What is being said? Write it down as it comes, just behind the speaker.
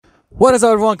What is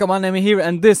up, everyone? Kamal Nami here,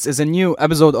 and this is a new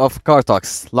episode of Car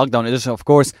Talks, lockdown edition, of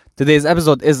course. Today's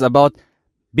episode is about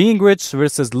being rich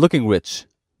versus looking rich.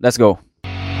 Let's go.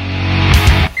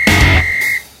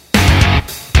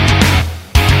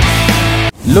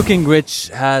 Looking rich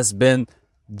has been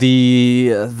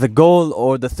the goal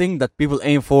or the thing that people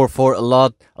aim for a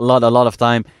lot of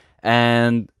time,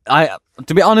 and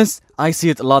to be honest, I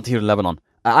see it a lot here in Lebanon.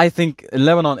 I think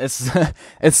Lebanon is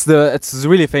it's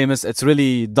really famous. It's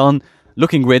really done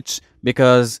looking rich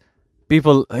because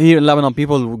people here in Lebanon,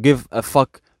 people who give a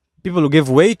fuck, people who give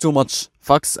way too much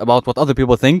fucks about what other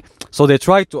people think. So they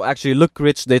try to actually look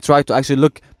rich. They try to actually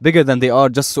look bigger than they are,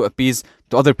 just to appease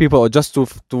to other people, or just to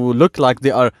look like they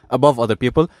are above other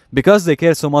people, because they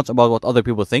care so much about what other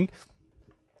people think.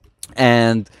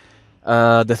 And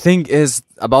the thing is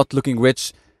about looking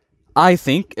rich, I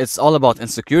think it's all about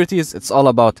insecurities. It's all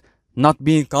about not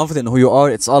being confident in who you are.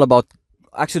 It's all about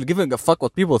actually giving a fuck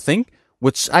what people think,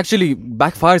 which actually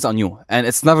backfires on you, and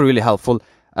it's never really helpful.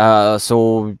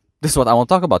 So this is what I want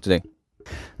to talk about today.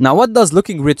 Now, what does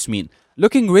looking rich mean?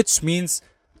 Looking rich means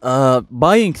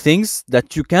buying things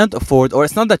that you can't afford, or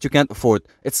it's not that you can't afford.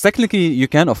 It's technically you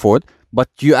can afford, but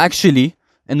you actually,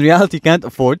 in reality, can't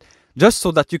afford, just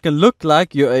so that you can look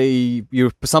like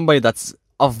you're somebody that's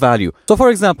of value. So, for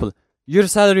example, your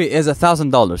salary is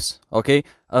 $1,000. Okay,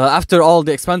 after all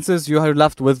the expenses, you are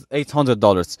left with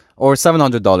 $800 or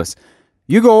 $700.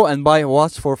 You go and buy a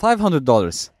watch for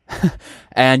 $500,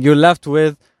 and you're left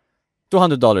with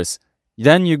 $200.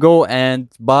 Then you go and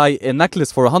buy a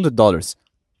necklace for $100.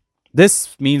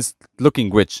 This means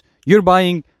looking rich. You're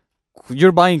buying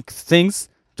things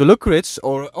to look rich,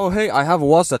 or oh hey, I have a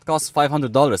watch that costs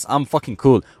 $500. I'm fucking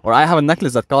cool. Or I have a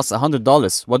necklace that costs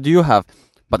 $100. What do you have?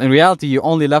 But in reality, you're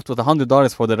only left with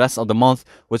 $100 for the rest of the month,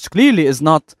 which clearly is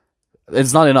not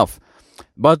enough.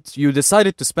 But you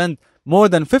decided to spend more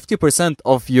than 50%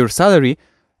 of your salary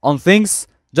on things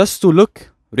just to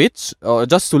look rich, or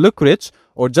just to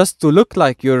look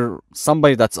like you're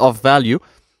somebody that's of value,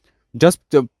 just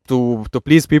to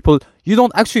please people you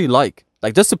don't actually like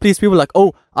just to please people. Like,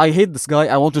 oh, I hate this guy,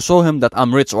 I want to show him that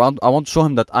I'm rich, or I want to show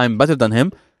him that I'm better than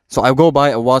him, so I go buy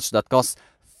a watch that costs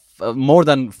more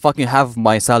than fucking half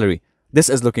my salary. This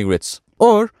is looking rich.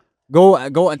 Or go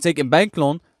and take a bank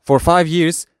loan for 5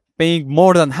 years, paying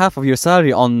more than half of your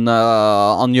salary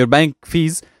on your bank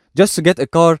fees, just to get a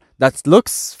car that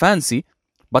looks fancy,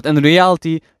 but in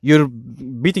reality you're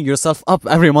beating yourself up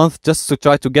every month just to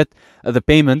try to get the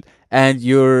payment. And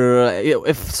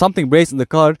if something breaks in the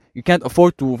car, you can't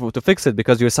afford to fix it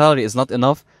because your salary is not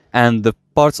enough, and the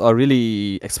parts are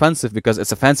really expensive because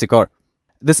it's a fancy car.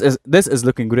 This is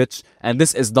looking rich, and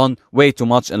this is done way too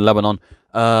much in Lebanon.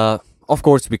 Of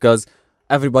course, because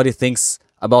everybody thinks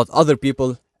about other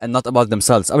people and not about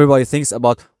themselves. Everybody thinks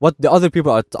about what the other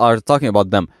people are talking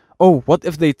about them. Oh, what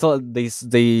if they tell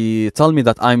me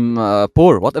that I'm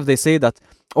poor? What if they say that,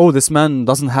 oh, this man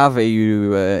doesn't have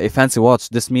a fancy watch,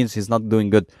 this means he's not doing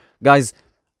good? Guys,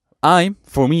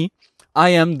 for me, I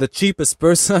am the cheapest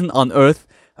person on earth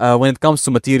when it comes to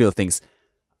material things.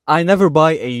 I never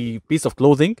buy a piece of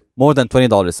clothing more than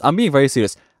 $20. I'm being very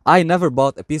serious. I never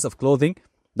bought a piece of clothing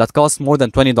that costs more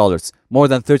than $20, more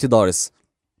than $30.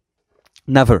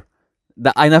 Never.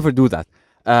 I never do that.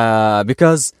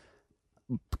 Because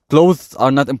clothes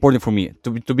are not important for me,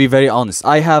 to be very honest.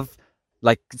 I have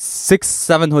like 6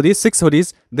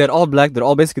 hoodies. They're all black. They're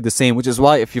all basically the same, which is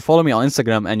why if you follow me on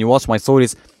Instagram and you watch my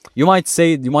stories, you might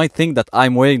think that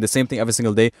I'm wearing the same thing every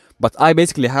single day. But I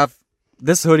basically have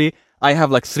this hoodie. I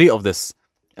have like 3 of this.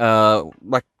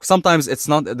 Like sometimes it's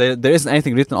not there isn't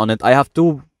anything written on it. I have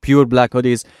 2 pure black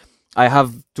hoodies. I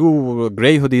have 2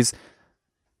 gray hoodies.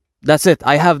 That's it.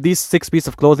 I have these 6 pieces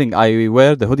of clothing I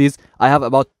wear, the hoodies. I have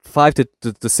about 5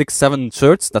 to 6, 7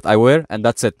 shirts that I wear, and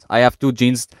that's it. I have 2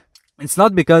 jeans. It's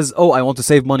not because, oh, I want to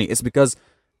save money. It's because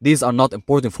these are not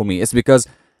important for me. It's because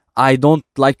I don't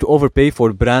like to overpay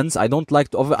for brands. I don't like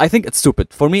to I think it's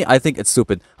stupid. For me, I think it's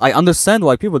stupid. I understand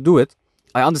why people do it.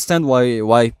 I understand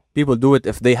why people do it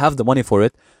if they have the money for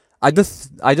it. I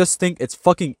just think it's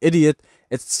fucking idiot.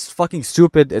 It's fucking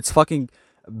stupid. It's fucking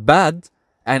bad.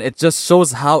 And it just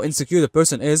shows how insecure the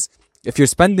person is if you're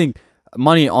spending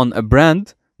money on a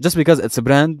brand just because it's a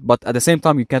brand, but at the same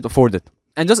time you can't afford it.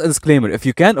 And just a disclaimer, if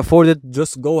you can't afford it,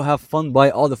 just go have fun, buy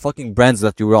all the fucking brands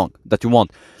that you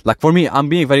want. Like for me, I'm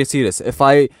being very serious. If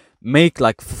I make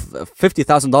like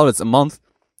 $50,000 a month,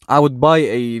 I would buy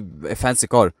a fancy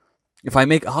car. If I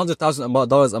make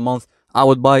 $100,000 a month, I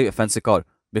would buy a fancy car,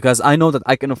 because I know that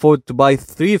I can afford to buy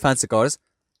 3 fancy cars.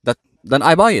 Then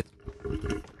I buy it.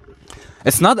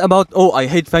 It's not about, oh, I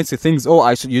hate fancy things. Oh,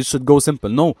 you should go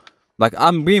simple. No, Like,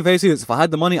 I'm being very serious. If I had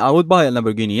the money, I would buy a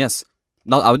Lamborghini. Yes,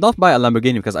 not I would not buy a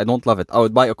Lamborghini because I don't love it. I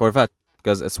would buy a Corvette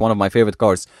because it's one of my favorite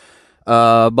cars.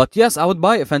 But yes, I would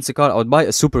buy a fancy car. I would buy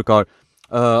a supercar.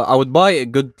 I would buy a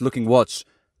good-looking watch,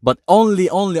 but only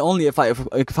if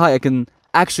I can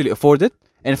actually afford it,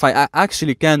 and if I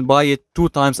actually can buy it two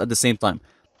times at the same time.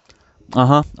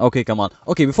 Okay, come on.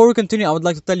 Okay, before we continue, I would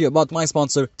like to tell you about my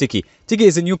sponsor, Tiki. Tiki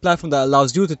is a new platform that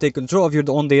allows you to take control of your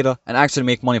own data and actually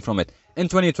make money from it. In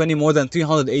 2020, more than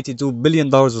 $382 billion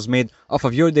was made off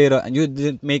of your data, and you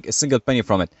didn't make a single penny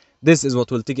from it. This is what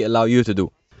will Tiki allow you to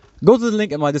do. Go to the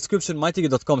link in my description,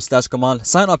 mytiki.com/Kamal,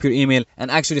 sign up your email,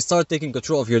 and actually start taking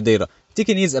control of your data.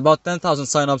 Tiki needs about 10,000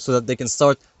 sign-ups so that they can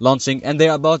start launching, and there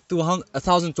are about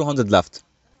 1,200 left.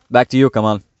 Back to you,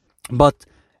 Kamal. But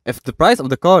if the price of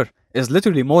the car is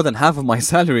literally more than half of my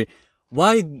salary,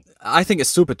 why? I think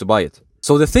it's stupid to buy it.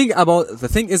 So the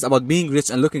thing is about being rich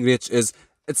and looking rich is,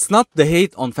 it's not the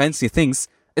hate on fancy things,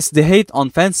 it's the hate on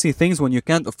fancy things when you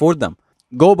can't afford them.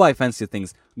 Go buy fancy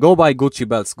things. Go buy Gucci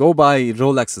belts. Go buy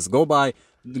Rolexes. Go buy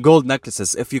gold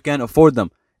necklaces if you can afford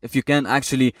them. If you can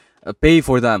actually pay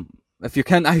for them. If you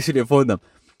can actually afford them.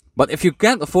 But if you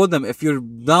can't afford them, if you're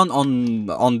down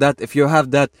on that, if you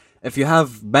have that, if you have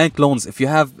bank loans, if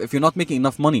you're not making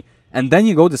enough money, and then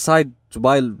you go decide to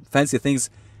buy fancy things,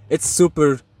 it's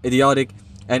super idiotic,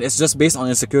 and it's just based on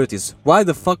insecurities. Why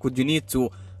the fuck would you need to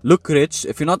look rich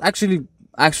if you're not actually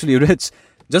rich,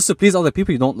 just to please other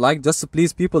people you don't like, just to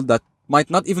please people that might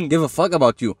not even give a fuck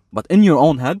about you? But in your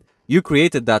own head, you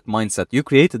created that mindset. You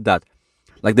created that.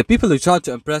 Like, the people you try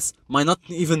to impress might not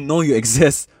even know you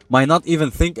exist, might not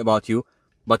even think about you,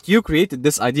 but you created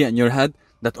this idea in your head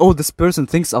that, oh, this person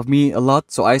thinks of me a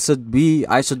lot, so I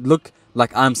should look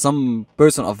like I'm some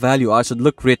person of value. I should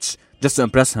look rich just to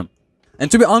impress him. And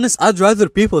to be honest, I'd rather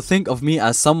people think of me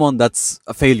as someone that's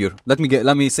a failure. Let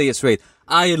me say it straight.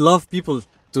 I love people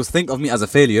to think of me as a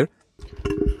failure.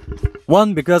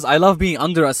 One, because I love being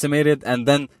underestimated and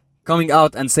then coming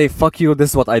out and say, fuck you,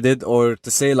 this is what I did, or to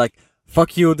say like,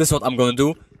 fuck you, this is what I'm gonna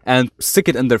do, and stick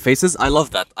it in their faces. I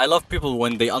love that. I love people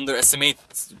when they underestimate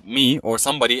me or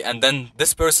somebody, and then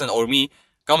this person or me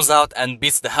comes out and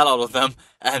beats the hell out of them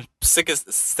and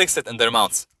sticks it in their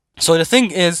mouths. So the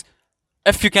thing is,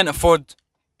 if you can afford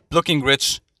looking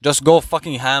rich, just go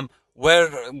fucking ham.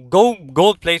 Go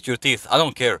gold plate your teeth. I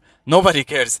don't care. Nobody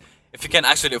cares if you can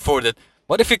actually afford it.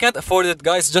 But if you can't afford it,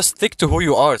 guys, just stick to who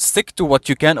you are. Stick to what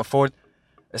you can afford.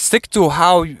 Stick to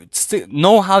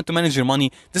know how to manage your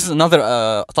money. This is another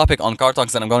topic on Car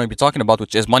Talks that I'm going to be talking about,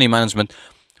 which is money management.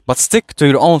 But stick to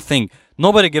your own thing.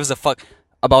 Nobody gives a fuck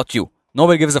about you.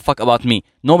 Nobody gives a fuck about me.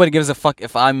 Nobody gives a fuck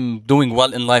if I'm doing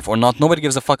well in life or not. Nobody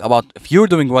gives a fuck about if you're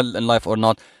doing well in life or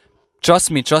not.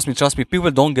 Trust me.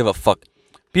 People don't give a fuck.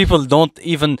 People don't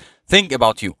even think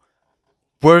about you.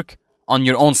 Work on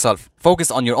your own self.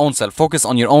 Focus on your own self. Focus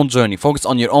on your own journey. Focus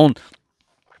on your own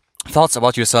thoughts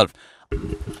about yourself.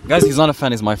 Guys, he's not a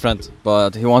fan, he's my friend,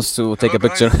 but he wants to take a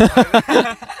picture.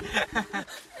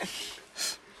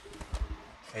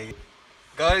 Hey.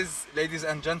 Guys, ladies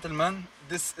and gentlemen,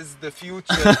 this is the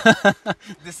future.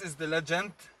 This is the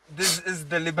legend. This is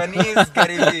the Lebanese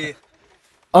Gary Vee.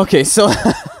 Okay, so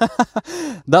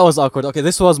that was awkward. Okay,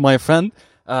 this was my friend.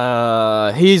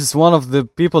 He's one of the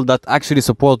people that actually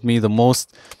support me the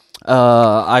most.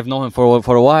 I've known him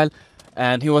for a while,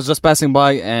 and he was just passing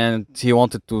by, and he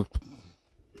wanted to.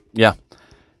 Yeah,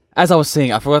 as I was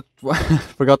saying, I forgot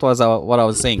what I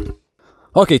was saying.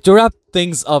 Okay, to wrap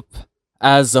things up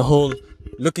as a whole,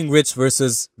 looking rich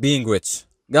versus being rich.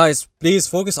 Guys, please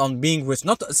focus on being rich.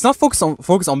 It's not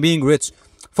focus on being rich.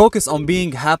 Focus on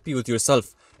being happy with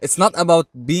yourself. It's not about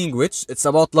being rich. It's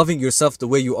about loving yourself the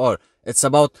way you are. It's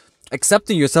about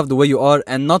accepting yourself the way you are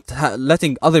and not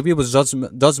letting other people's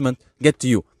judgment get to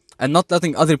you, and not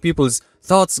letting other people's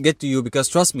thoughts get to you. Because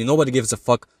trust me, nobody gives a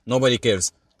fuck. Nobody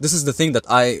cares. This is the thing that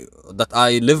I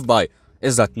live by,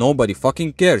 is that nobody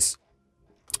fucking cares.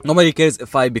 Nobody cares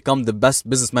if I become the best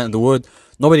businessman in the world.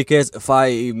 Nobody cares if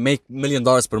I make $1 million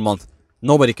per month.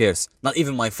 Nobody cares. Not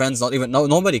even my friends.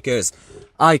 Nobody cares.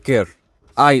 I care.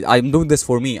 I'm doing this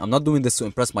for me. I'm not doing this to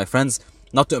impress my friends,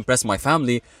 not to impress my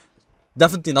family,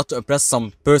 definitely not to impress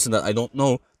some person that I don't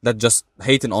know that just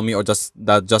hating on me, or just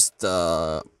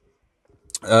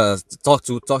talk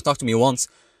to me once.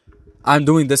 I'm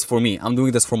doing this for me. I'm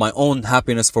doing this for my own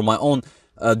happiness, for my own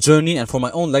journey, and for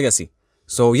my own legacy.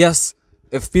 So yes,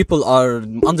 if people are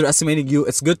underestimating you,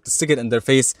 it's good to stick it in their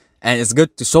face, and it's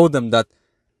good to show them that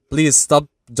please stop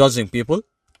judging people.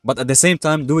 But at the same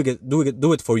time, do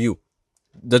it for you.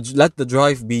 Let the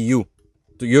drive be you,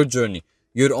 to your journey,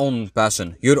 your own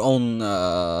passion, your own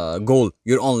goal,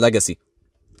 your own legacy.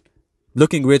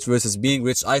 looking rich versus being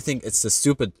rich, I think it's a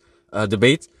stupid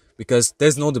debate, because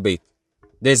there's no debate.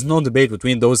 There's no debate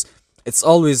between those. It's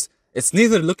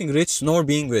neither looking rich nor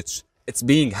being rich. It's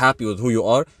being happy with who you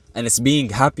are, and it's being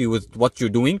happy with what you're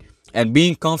doing, and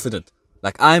being confident.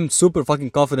 Like, I'm super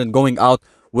fucking confident going out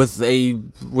with a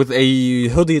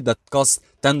hoodie that costs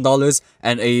 $10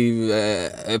 and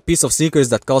a piece of sneakers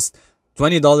that costs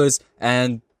 $20,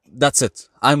 and that's it.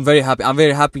 I'm very happy. I'm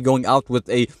very happy going out with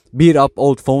a beat up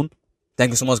old phone.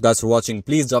 Thank you so much, guys, for watching.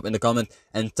 Please drop in the comment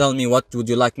and tell me what would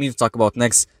you like me to talk about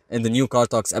next in the new Car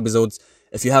Talks episodes.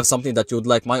 If you have something that you would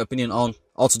like my opinion on,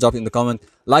 also drop it in the comment.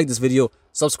 Like this video,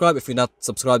 subscribe if you're not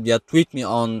subscribed yet. Tweet me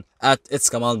on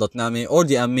 @itskamal.nami or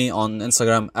DM me on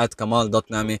Instagram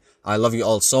 @kamal.nami. I love you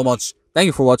all so much. Thank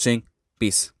you for watching.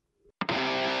 Peace.